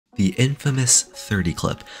The infamous 30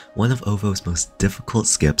 clip, one of OvO's most difficult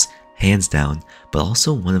skips, hands down, but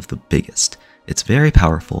also one of the biggest. It's very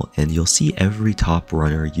powerful, and you'll see every top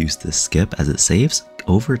runner use this skip as it saves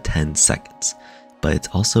over 10 seconds. But it's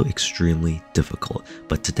also extremely difficult.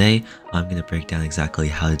 But today, I'm going to break down exactly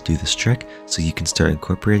how to do this trick so you can start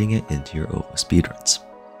incorporating it into your OvO speedruns.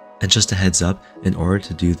 And just a heads up, in order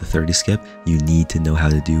to do the 30 skip, you need to know how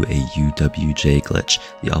to do a UWJ glitch,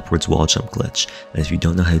 the upwards wall jump glitch. And if you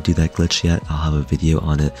don't know how to do that glitch yet, I'll have a video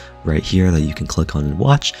on it right here that you can click on and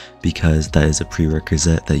watch, because that is a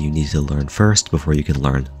prerequisite that you need to learn first before you can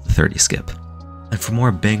learn the 30 skip. And for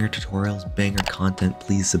more banger tutorials, banger content,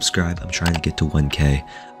 please subscribe. I'm trying to get to 1K.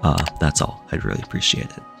 That's all. I'd really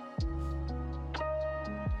appreciate it.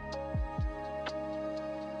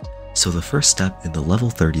 So the first step in the level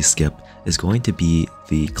 30 skip is going to be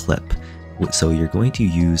the clip. So you're going to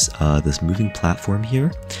use this moving platform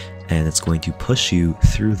here, and it's going to push you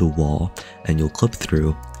through the wall, and you'll clip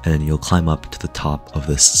through, and then you'll climb up to the top of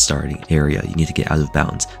this starting area. You need to get out of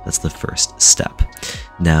bounds. That's the first step.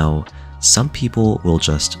 Now, some people will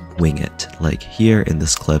just wing it, like here in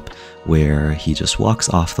this clip where he just walks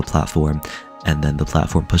off the platform and then the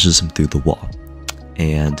platform pushes him through the wall.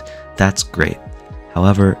 And that's great.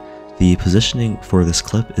 However, the positioning for this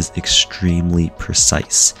clip is extremely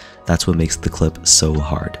precise. That's what makes the clip so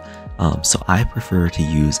hard. So I prefer to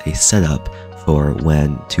use a setup for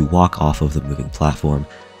when to walk off of the moving platform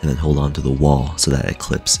and then hold on to the wall so that it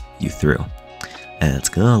clips you through. And it's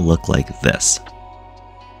gonna look like this.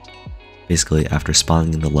 Basically, after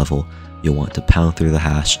spawning in the level, you'll want to pound through the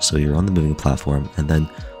hash so you're on the moving platform, and then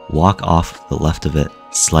walk off the left of it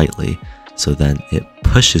slightly, so then it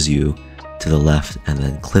pushes you to the left and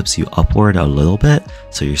then clips you upward a little bit,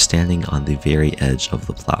 so you're standing on the very edge of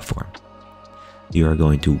the platform. You are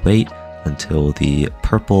going to wait until the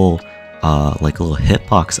purple, like a little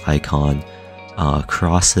hitbox icon,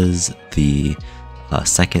 crosses the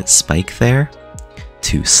second spike there,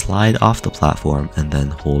 to slide off the platform and then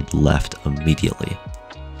hold left immediately.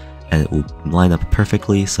 And it will line up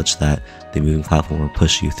perfectly such that the moving platform will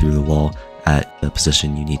push you through the wall at the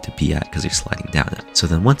position you need to be at because you're sliding down it. So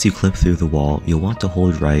then once you clip through the wall, you'll want to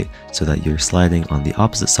hold right so that you're sliding on the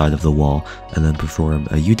opposite side of the wall, and then perform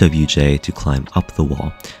a UWJ to climb up the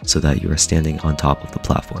wall so that you are standing on top of the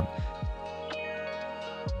platform.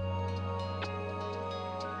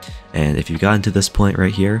 And if you've gotten to this point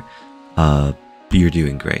right here, you're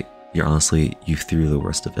doing great. You through the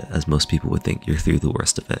worst of it, as most people would think you're through the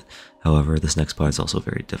worst of it. However, this next part is also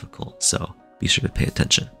very difficult, so be sure to pay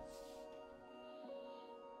attention.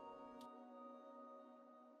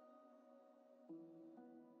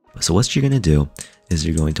 So what you're going to do is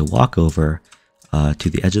you're going to walk over to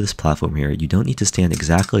the edge of this platform here. You don't need to stand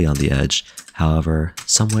exactly on the edge, however,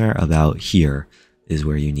 somewhere about here is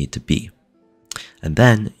where you need to be. And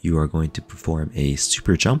then you are going to perform a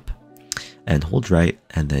super jump and hold right,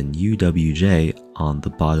 and then UWJ on the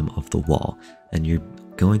bottom of the wall. And you're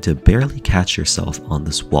going to barely catch yourself on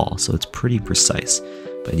this wall, so it's pretty precise.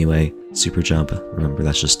 But anyway, super jump, remember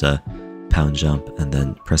that's just a pound jump, and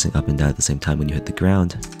then pressing up and down at the same time when you hit the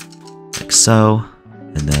ground, like so,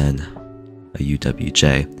 and then a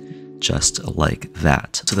UWJ, just like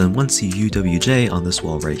that. So then once you UWJ on this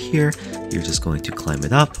wall right here, you're just going to climb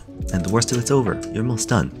it up, and the worst of it's over. You're almost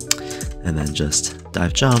done. And then just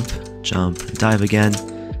dive, jump, dive again.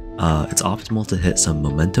 It's optimal to hit some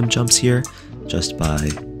momentum jumps here, just by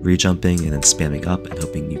re-jumping and then spamming up and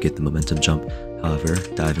hoping you get the momentum jump. However,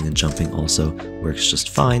 diving and jumping also works just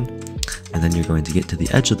fine. And then you're going to get to the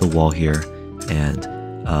edge of the wall here,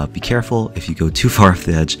 and be careful. If you go too far off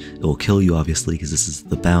the edge, it will kill you, obviously, because this is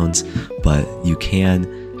the bounds, but you can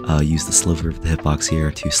use the sliver of the hitbox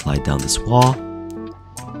here to slide down this wall,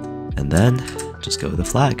 and then just go with the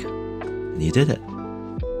flag, and you did it.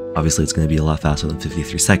 Obviously, it's going to be a lot faster than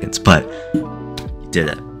 53 seconds, but you did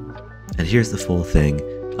it. And here's the full thing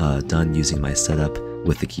done using my setup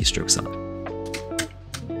with the keystrokes on.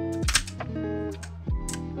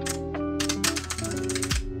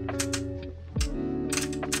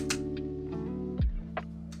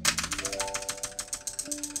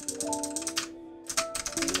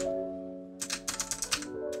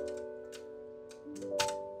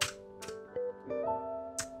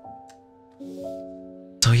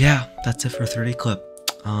 So yeah, that's it for 30 clip.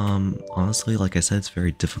 Honestly, like I said, it's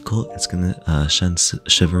very difficult. It's gonna send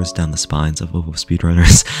shivers down the spines of OvO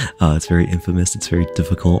speedrunners. It's very infamous, it's very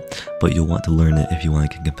difficult, but you'll want to learn it if you want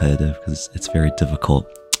to get competitive, because it's very difficult.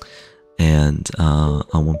 And on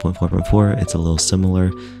 1.4.4, it's a little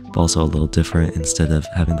similar, but also a little different. Instead of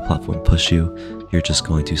having the platform push you, you're just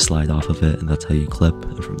going to slide off of it, and that's how you clip,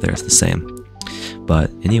 and from there it's the same. But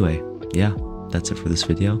anyway, yeah, that's it for this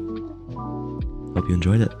video. Hope you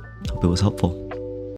enjoyed it. Hope it was helpful.